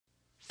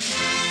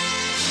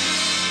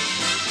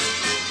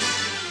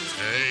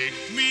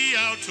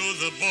to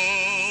the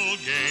ball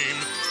game.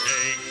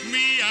 Take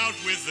me out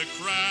with the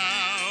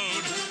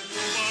crowd.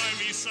 Buy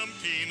me some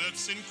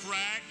peanuts and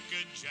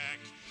Cracker Jack.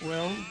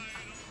 Well,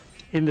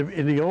 in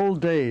the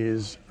old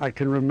days, I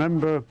can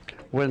remember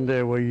when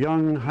there were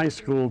young high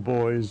school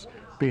boys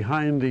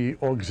behind the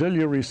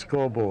auxiliary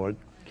scoreboard,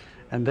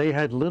 and they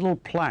had little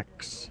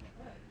plaques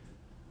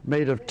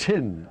made of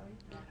tin,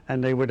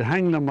 and they would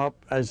hang them up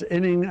as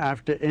inning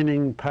after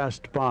inning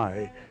passed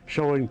by,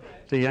 showing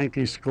the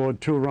Yankees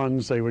scored 2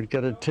 runs, they would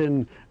get a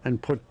tin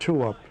and put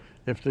 2 up.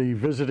 If the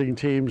visiting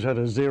teams had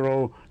a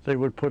 0, they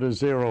would put a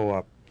 0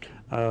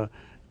 up.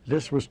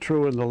 This was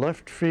true in the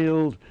left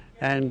field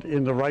and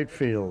in the right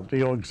field,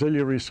 the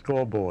auxiliary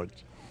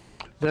scoreboards.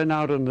 Then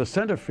out in the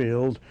center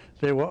field,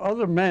 there were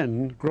other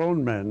men,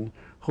 grown men,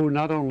 who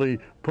not only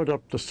put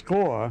up the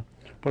score,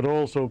 but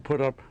also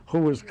put up who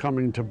was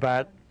coming to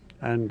bat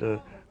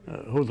and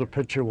who the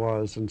pitcher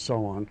was and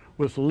so on,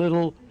 with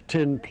little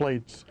tin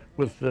plates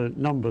with the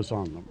numbers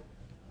on them.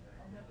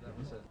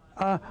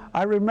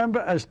 I remember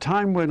as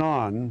time went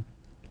on,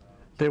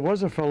 there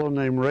was a fellow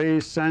named Ray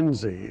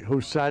Sanzi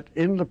who sat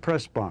in the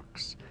press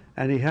box,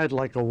 and he had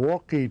like a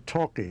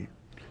walkie-talkie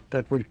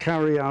that would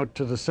carry out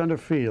to the center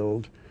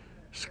field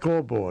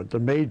scoreboard, the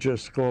major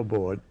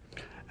scoreboard,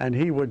 and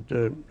he would,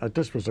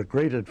 this was a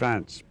great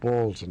advance,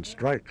 balls and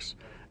strikes,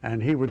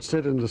 and he would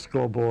sit in the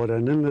scoreboard,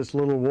 and in this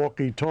little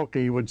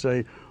walkie-talkie he would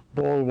say,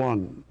 ball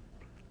 1,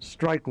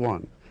 strike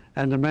 1,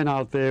 and the men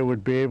out there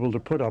would be able to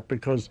put up,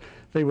 because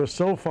they were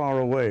so far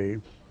away,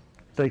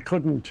 they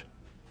couldn't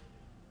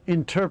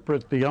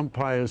interpret the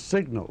umpire's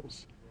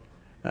signals.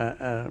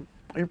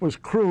 It was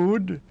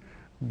crude,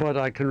 but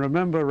I can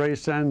remember Ray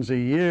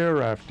Sanzi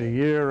year after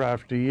year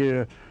after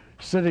year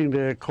sitting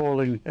there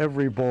calling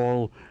every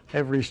ball,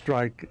 every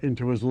strike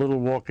into his little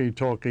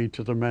walkie-talkie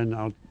to the men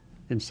out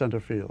in center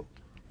field.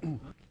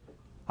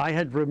 I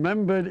had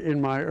remembered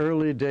in my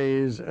early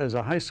days as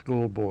a high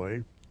school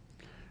boy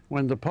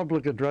when the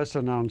public address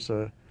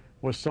announcer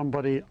was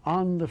somebody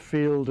on the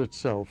field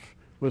itself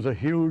with a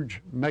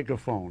huge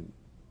megaphone,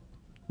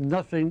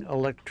 nothing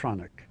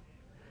electronic.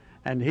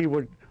 And he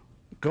would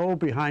go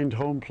behind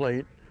home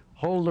plate,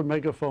 hold the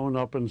megaphone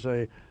up and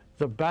say,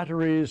 the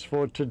batteries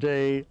for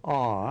today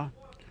are,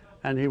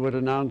 and he would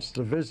announce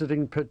the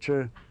visiting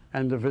pitcher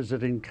and the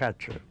visiting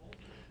catcher.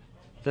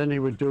 Then he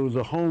would do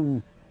the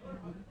home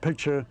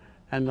pitcher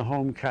and the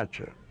home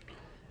catcher.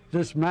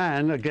 This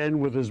man, again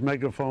with his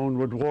megaphone,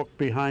 would walk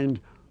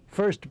behind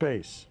first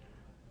base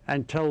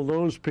and tell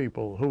those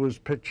people who was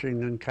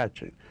pitching and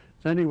catching.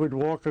 Then he would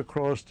walk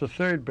across to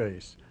third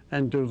base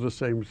and do the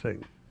same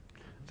thing.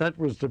 That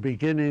was the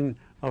beginning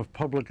of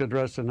public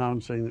address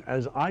announcing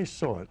as I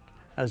saw it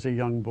as a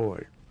young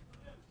boy.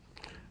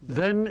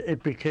 Then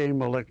it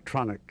became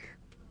electronic.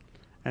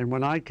 And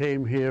when I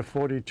came here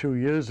 42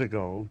 years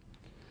ago,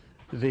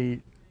 the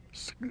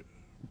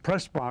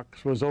press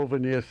box was over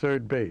near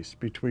third base,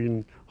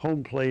 between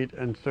home plate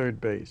and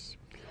third base.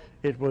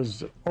 It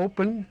was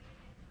open.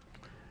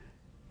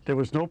 There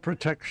was no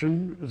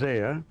protection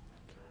there.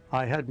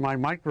 I had my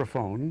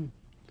microphone,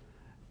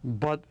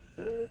 but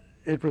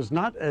it was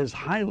not as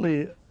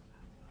highly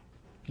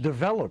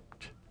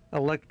developed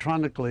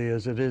electronically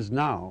as it is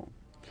now.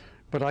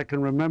 But I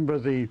can remember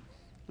the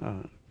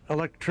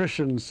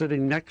electrician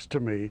sitting next to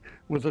me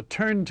with a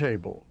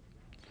turntable.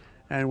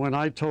 And when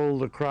I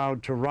told the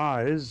crowd to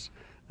rise,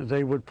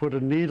 they would put a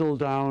needle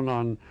down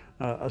on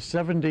a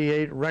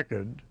 78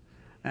 record,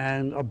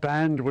 and a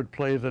band would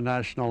play the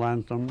national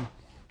anthem,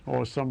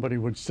 or somebody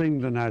would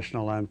sing the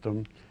national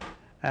anthem.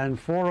 And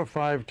 4 or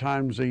 5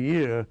 times a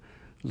year,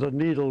 the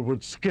needle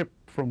would skip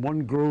from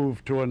one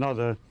groove to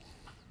another,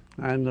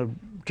 and the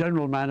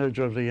general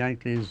manager of the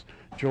Yankees,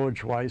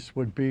 George Weiss,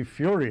 would be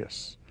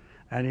furious.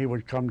 And he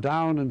would come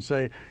down and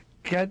say,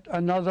 get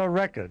another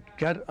record,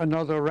 get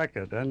another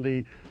record. And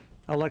the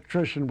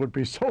electrician would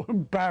be so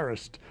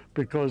embarrassed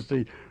because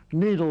the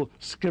needle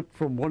skipped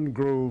from one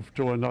groove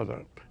to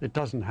another. It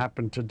doesn't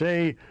happen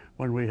today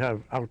when we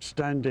have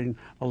outstanding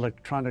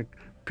electronic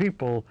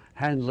people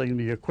handling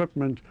the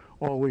equipment,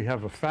 or we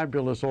have a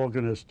fabulous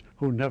organist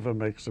who never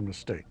makes a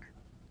mistake.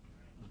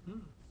 Mm-hmm.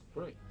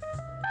 Great.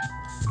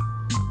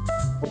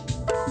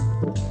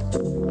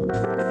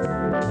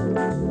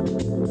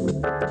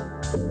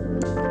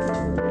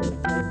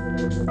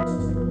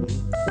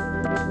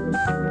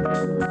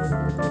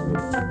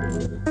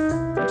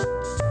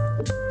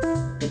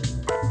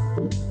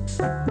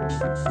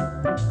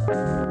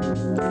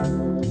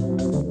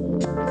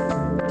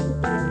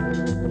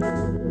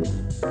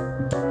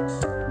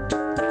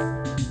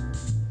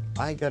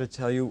 I got to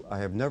tell you, I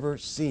have never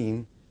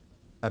seen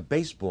a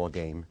baseball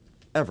game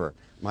ever.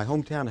 My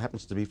hometown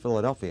happens to be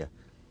Philadelphia,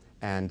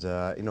 and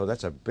you know,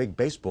 that's a big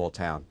baseball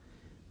town.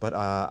 But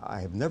I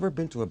have never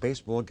been to a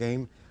baseball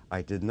game.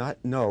 I did not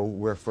know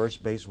where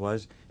first base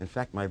was. In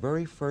fact, my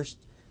very first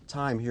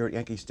time here at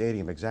Yankee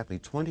Stadium, exactly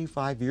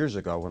 25 years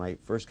ago, when I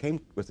first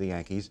came with the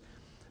Yankees,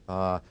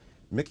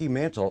 Mickey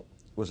Mantle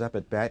was up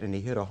at bat, and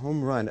he hit a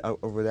home run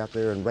over out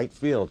there in right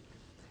field.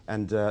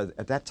 And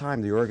at that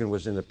time, the organ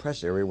was in the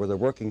press area where the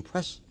working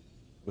press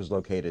was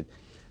located.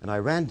 And I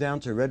ran down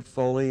to Red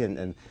Foley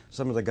and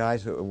some of the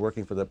guys who were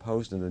working for the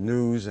Post and the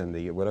News and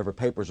the whatever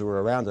papers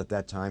were around at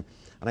that time.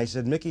 And I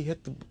said, Mickey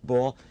hit the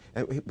ball,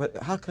 but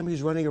how come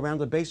he's running around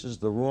the bases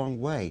the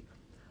wrong way?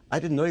 I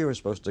didn't know you were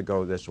supposed to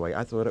go this way.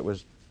 I thought it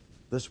was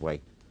this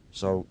way.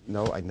 So,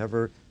 no, I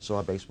never saw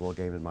a baseball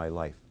game in my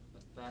life.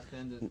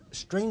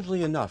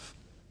 Strangely enough,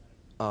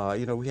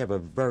 you know, we have a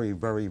very,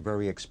 very,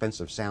 very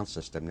expensive sound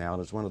system now,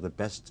 and it's one of the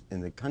best in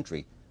the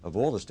country of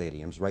all the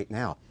stadiums right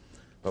now.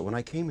 But when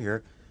I came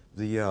here,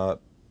 the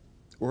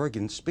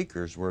Oregon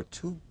speakers were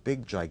two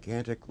big,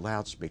 gigantic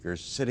loudspeakers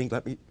sitting,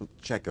 let me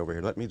check over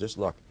here, let me just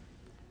look,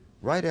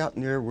 right out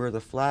near where the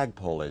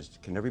flagpole is.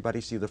 Can everybody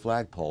see the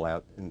flagpole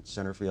out in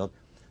center field?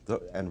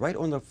 And right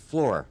on the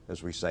floor,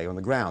 as we say, on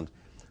the ground,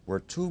 were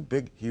two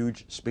big,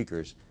 huge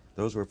speakers.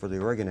 Those were for the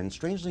Oregon, and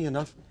strangely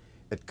enough,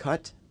 it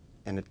cut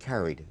and it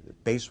carried. The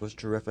bass was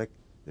terrific,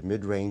 the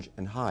mid-range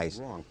and highs.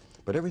 Wrong.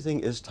 But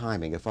everything is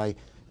timing. If I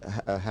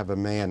have a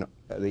man,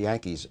 the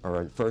Yankees are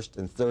on first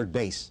and third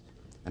base,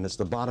 and it's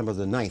the bottom of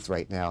the ninth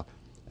right now,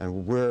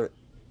 and we're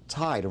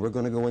tied, and we're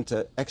going to go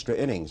into extra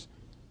innings.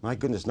 My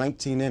goodness,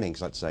 19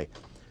 innings, let's say.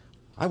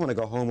 I want to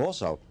go home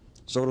also.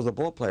 So do the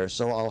ball players.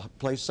 So I'll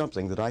play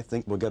something that I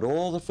think will get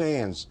all the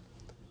fans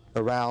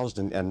aroused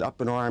and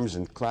up in arms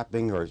and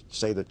clapping, or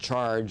say the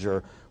charge,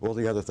 or all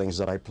the other things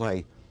that I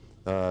play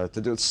to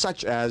do,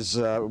 such as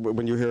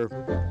when you hear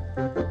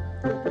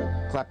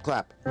clap,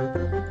 clap,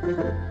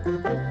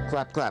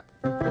 clap,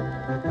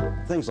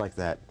 clap, things like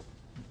that.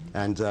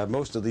 And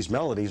most of these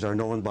melodies are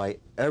known by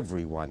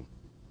everyone.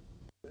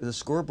 The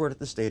scoreboard at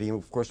the stadium,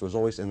 of course, was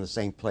always in the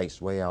same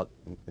place, way out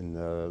in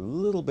a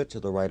little bit to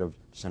the right of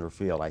center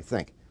field, I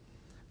think.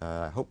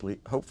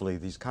 Hopefully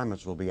these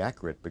comments will be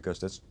accurate, because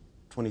that's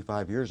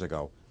 25 years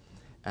ago.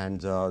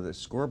 And the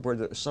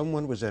scoreboard,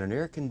 someone was at an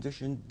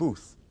air-conditioned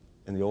booth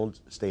in the old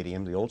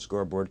stadium, the old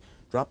scoreboard,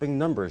 dropping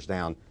numbers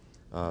down,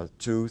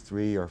 2,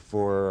 3, or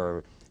 4,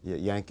 or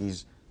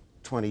Yankees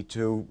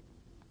 22,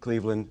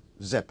 Cleveland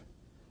zip.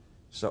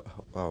 So,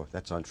 oh,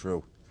 that's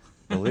untrue,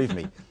 believe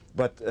me.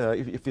 But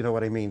if you know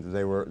what I mean,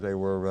 they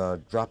were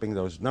dropping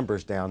those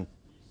numbers down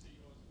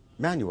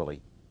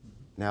manually.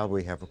 Now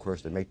we have, of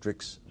course, the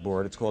matrix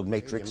board. It's called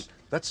matrix.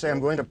 Let's say I'm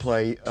going to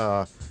play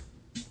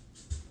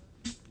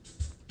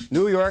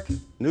New York,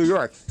 New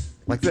York,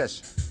 like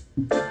this.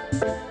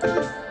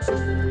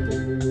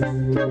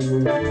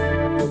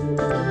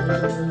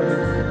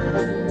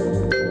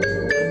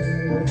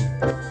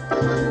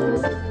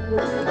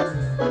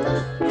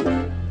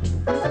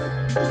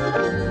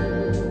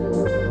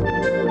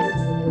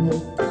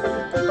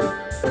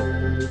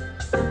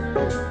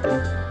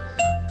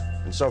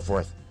 And so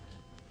forth.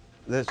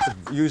 This,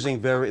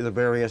 using the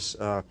various,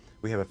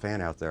 we have a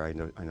fan out there,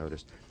 I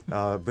noticed,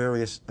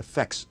 various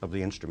effects of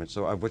the instrument,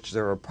 so of which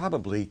there are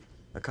probably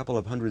a couple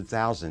of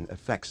 100,000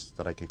 effects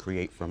that I can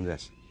create from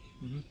this.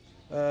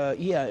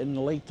 Mm-hmm. Yeah, in the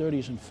late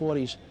 30s and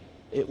 40s,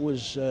 it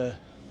was a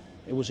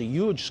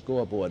huge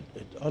scoreboard.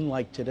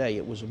 Unlike today,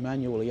 it was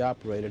manually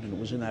operated, and it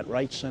was in that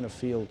right center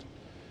field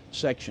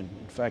section.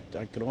 In fact,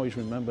 I can always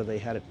remember they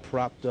had it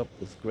propped up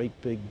with great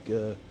big,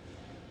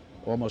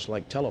 almost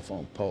like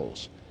telephone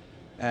poles.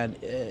 And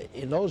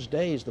in those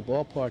days, the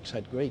ballparks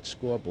had great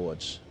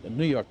scoreboards, the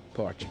New York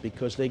parks,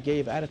 because they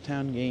gave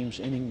out-of-town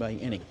games inning by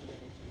inning.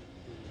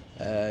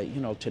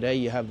 You know, today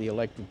you have the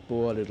electric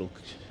board, it'll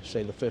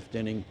say the 5th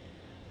inning,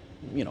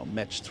 you know,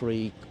 Mets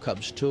 3,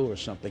 Cubs 2 or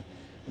something.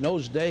 In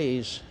those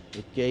days,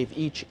 it gave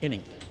each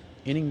inning,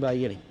 inning by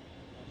inning.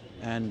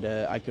 And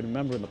I can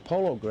remember in the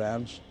Polo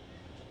Grounds,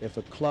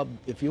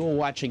 if you were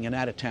watching an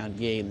out-of-town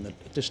game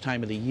at this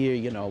time of the year,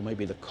 you know,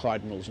 maybe the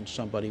Cardinals and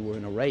somebody were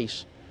in a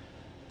race,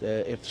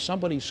 if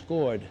somebody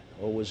scored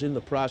or was in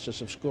the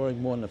process of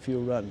scoring more than a few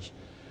runs,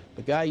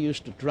 the guy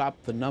used to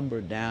drop the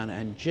number down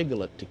and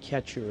jiggle it to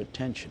catch your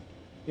attention.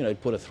 You know,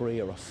 he'd put a 3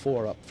 or a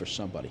 4 up for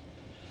somebody.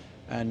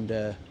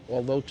 And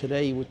although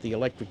today with the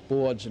electric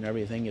boards and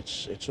everything,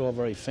 it's all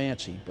very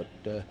fancy, but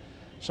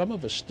some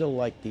of us still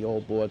like the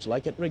old boards,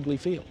 like at Wrigley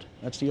Field.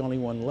 That's the only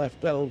one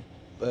left. Well,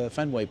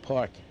 Fenway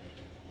Park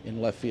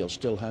in left field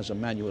still has a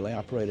manually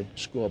operated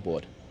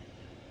scoreboard.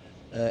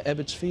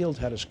 Ebbets Field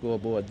had a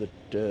scoreboard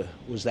that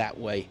was that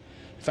way.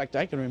 In fact,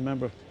 I can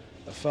remember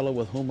a fellow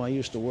with whom I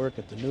used to work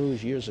at the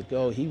News years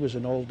ago. He was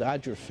an old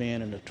Dodger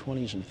fan in the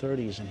 20s and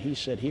 30s, and he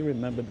said he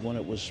remembered when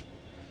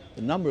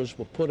the numbers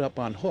were put up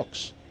on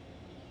hooks.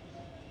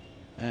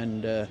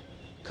 And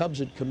Cubs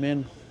had come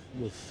in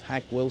with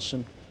Hack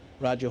Wilson,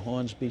 Roger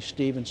Hornsby,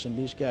 Stevenson.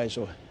 These guys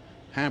were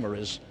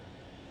hammerers.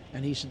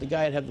 And he said the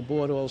guy would have the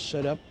board all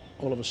set up.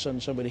 All of a sudden,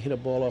 somebody hit a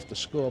ball off the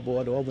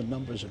scoreboard, all the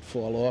numbers would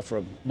fall off,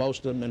 or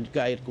most of them, and the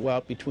guy would go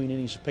out between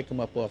innings and pick them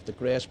up off the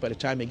grass. By the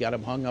time he got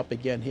them hung up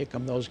again, here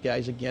come those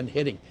guys again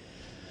hitting.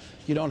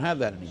 You don't have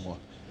that anymore.